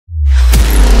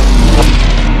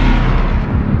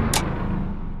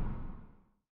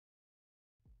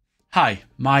Hi,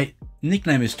 my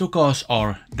nickname is Tukos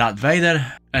or Darth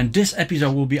Vader, and this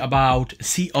episode will be about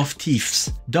Sea of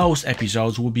Thieves. Those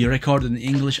episodes will be recorded in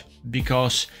English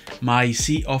because my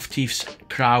Sea of Thieves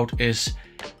crowd is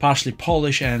partially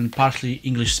Polish and partially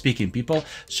English speaking people,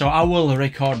 so I will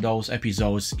record those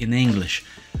episodes in English.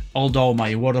 Although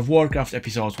my World of Warcraft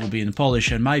episodes will be in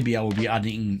Polish and maybe I will be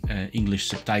adding English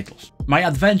subtitles. My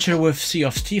adventure with Sea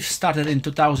of Thieves started in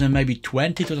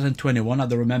 2021, I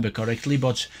don't remember correctly,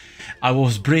 but I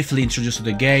was briefly introduced to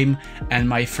the game and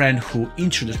my friend who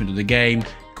introduced me to the game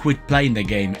quit playing the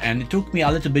game, and it took me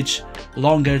a little bit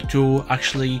longer to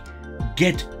actually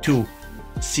get to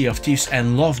Sea of Thieves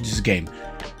and love this game.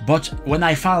 But when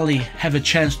I finally have a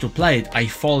chance to play it, I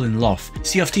fall in love.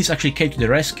 Sea of Thieves actually came to the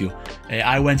rescue.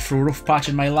 I went through a rough patch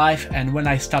in my life, and when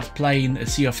I started playing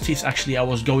Sea of Thieves, actually I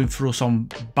was going through some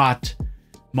bad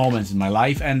moments in my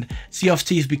life, and Sea of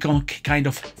Thieves became kind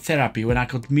of therapy when I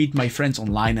could meet my friends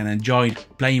online and enjoy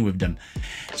playing with them.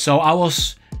 So I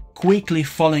was quickly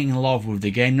falling in love with the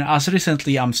game. As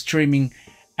recently I'm streaming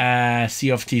Sea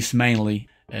of Thieves mainly.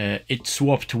 It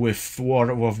swapped with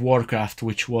World of Warcraft,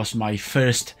 which was my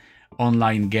first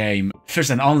online game, first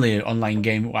and only online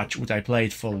game which I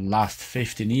played for the last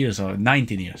 15 years or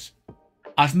 19 years.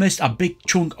 I've missed a big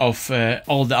chunk of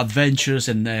all the adventures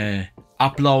and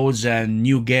uploads and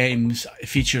new games,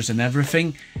 features and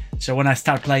everything. So when I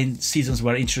start playing, seasons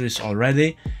were introduced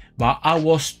already, but I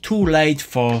was too late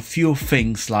for a few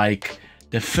things, like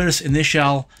the first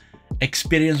initial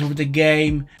experience with the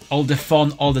game, all the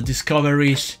fun, all the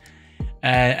discoveries,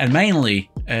 and mainly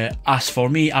as for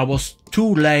me, I was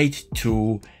too late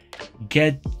to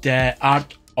get the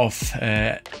Art of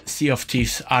Sea of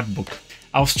Thieves art book.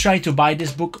 I was trying to buy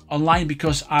this book online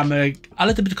because I'm a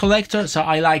little bit collector, so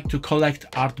I like to collect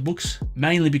art books,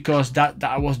 mainly because that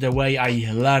was the way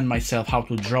I learned myself how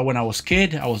to draw when I was a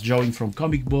kid. I was drawing from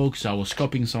comic books, I was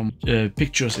copying some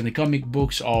pictures in the comic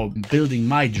books or building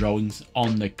my drawings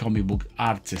on the comic book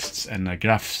artists and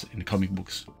graphs in comic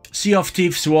books. Sea of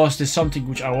Thieves was something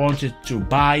which I wanted to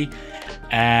buy,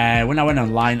 and when I went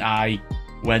online I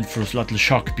went through a little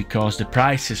shock because the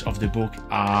prices of the book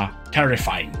are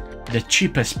terrifying. The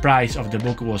cheapest price of the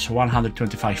book was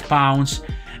 £125,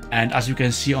 and as you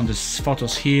can see on the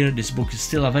photos here, this book is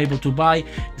still available to buy.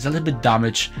 It's a little bit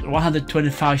damaged.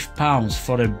 £125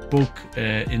 for a book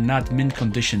in not mint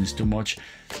condition is too much.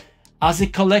 As a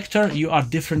collector, you are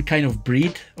different kind of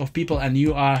breed of people and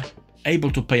you are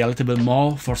able to pay a little bit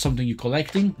more for something you're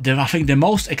collecting. I think the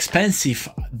most expensive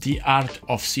The Art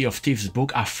of Sea of Thieves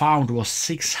book I found was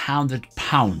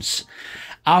 £600.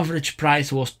 Average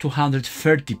price was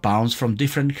 £230 from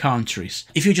different countries.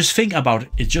 If you just think about it,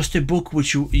 it's just a book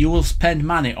which you will spend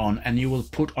money on and you will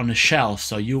put on a shelf,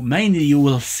 so you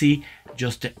will see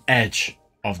just the edge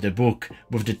of the book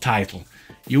with the title.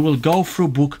 You will go through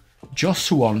book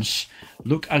just once,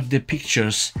 look at the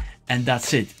pictures, and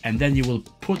that's it, and then you will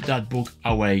put that book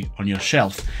away on your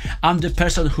shelf. I'm the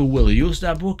person who will use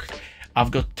that book. I've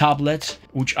got tablets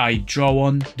which I draw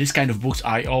on. This kind of books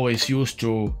I always use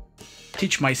to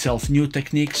teach myself new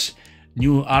techniques,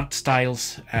 new art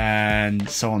styles, and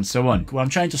so on and so on. What I'm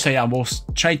trying to say, I was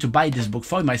trying to buy this book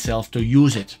for myself to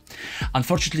use it.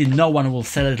 Unfortunately, no one will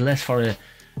sell it less than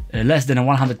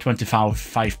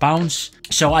 £125.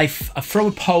 So I throw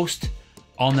a post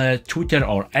on Twitter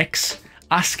or X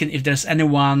asking if there's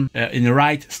anyone in the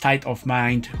right state of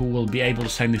mind who will be able to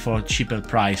sell me for a cheaper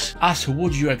price. As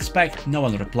would you expect, no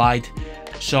one replied.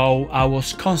 So I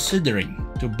was considering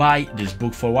to buy this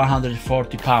book for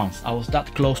 £140. I was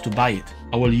that close to buy it.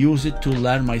 I will use it to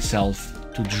learn myself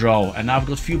to draw, and I've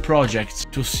got few projects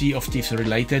to Sea of Thieves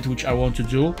related which I want to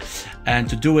do, and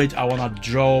to do it I want to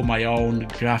draw my own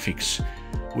graphics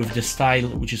with the style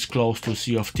which is close to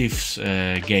Sea of Thieves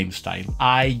game style.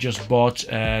 I just bought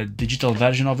a digital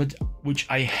version of it, which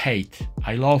I hate.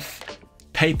 I love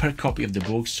paper copy of the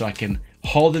book so I can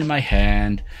hold it in my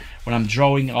hand. When I'm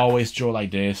drawing, I always draw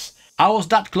like this. I was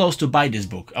that close to buy this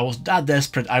book. I was that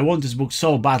desperate. I want this book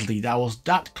so badly that I was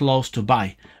that close to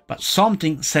buy. But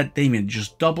something said, Damien,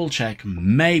 just double check.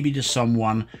 Maybe there's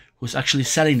someone who's actually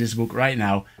selling this book right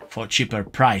now for a cheaper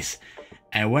price.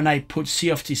 And when I put Sea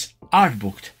of Thieves art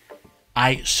book,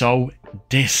 I saw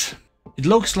this. It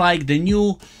looks like the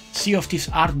new Sea of Thieves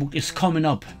art book is coming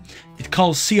up. It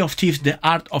calls Sea of Thieves The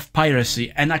Art of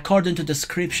Piracy, and according to the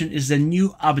description is the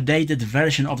new updated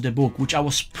version of the book, which I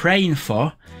was praying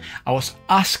for. I was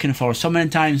asking for so many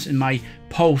times in my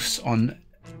posts on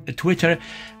Twitter,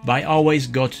 but I always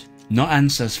got no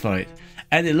answers for it.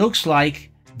 And it looks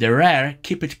like the Rare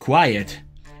keep it quiet,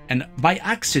 and by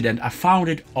accident I found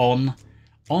it on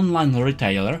online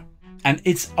retailer and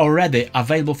it's already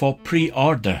available for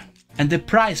pre-order. And the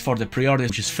price for the pre-order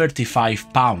is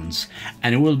 £35,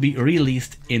 and it will be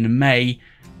released in May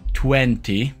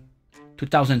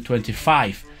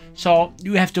 2025. So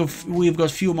we've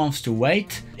got few months to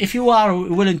wait. If you are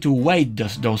willing to wait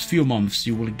those few months,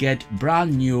 you will get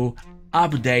brand new,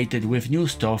 updated with new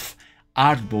stuff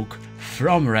Artbook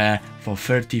from Rare for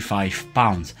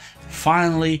 £35.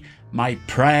 Finally, my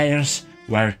prayers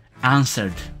were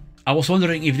answered. I was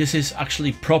wondering if this is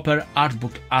actually proper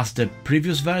Artbook as the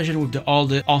previous version with all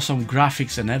the awesome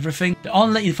graphics and everything. The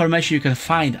only information you can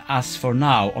find as for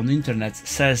now on the internet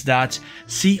says that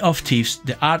Sea of Thieves,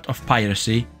 the art of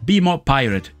piracy, be more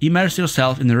pirate. Immerse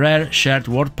yourself in the rare shared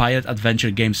world pirate adventure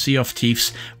game Sea of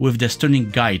Thieves with the stunning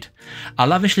guide. A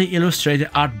lavishly illustrated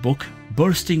art book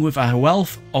bursting with a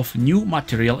wealth of new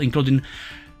material, including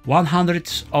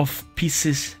hundreds of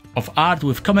pieces of art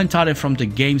with commentary from the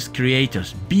game's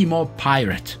creators. Be more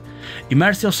pirate.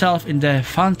 Immerse yourself in the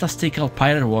fantastical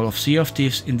pirate world of Sea of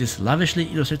Thieves in this lavishly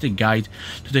illustrated guide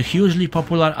to the hugely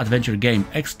popular adventure game.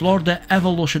 Explore the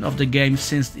evolution of the game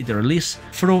since its release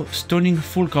through stunning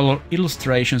full-color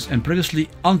illustrations and previously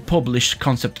unpublished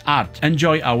concept art.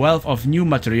 Enjoy a wealth of new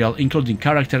material including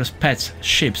characters, pets,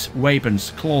 ships,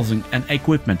 weapons, clothing and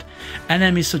equipment,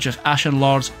 enemies such as Ashen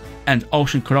Lords and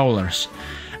Ocean Crawlers,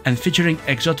 and featuring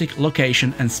exotic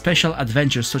location and special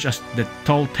adventures such as the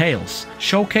Tall Tales.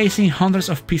 Showcasing hundreds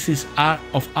of pieces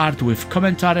of art with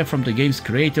commentary from the game's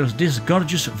creators, this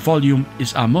gorgeous volume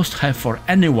is a must-have for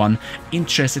anyone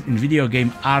interested in video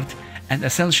game art and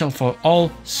essential for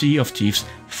all Sea of Thieves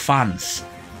fans.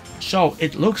 So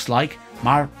it looks like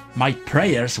my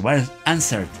prayers were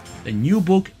answered. The new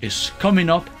book is coming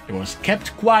up. It was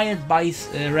kept quiet by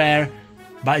Rare,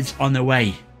 but it's on the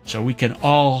way. So we can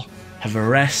all have a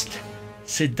rest,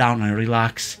 sit down and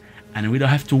relax, and we don't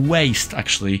have to waste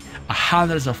actually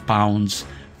hundreds of pounds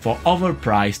for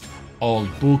overpriced old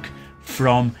book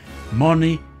from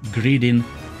money-greedy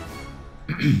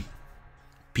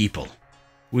people,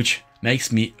 which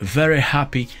makes me very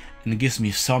happy and gives me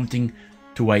something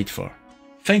to wait for.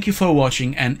 Thank you for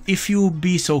watching, and if you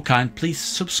be so kind, please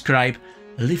subscribe,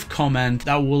 leave comment.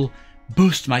 That will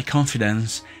boost my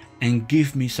confidence and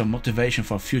give me some motivation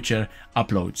for future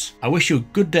uploads. I wish you a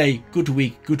good day, good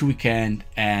week, good weekend,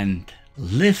 and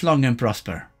live long and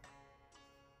prosper.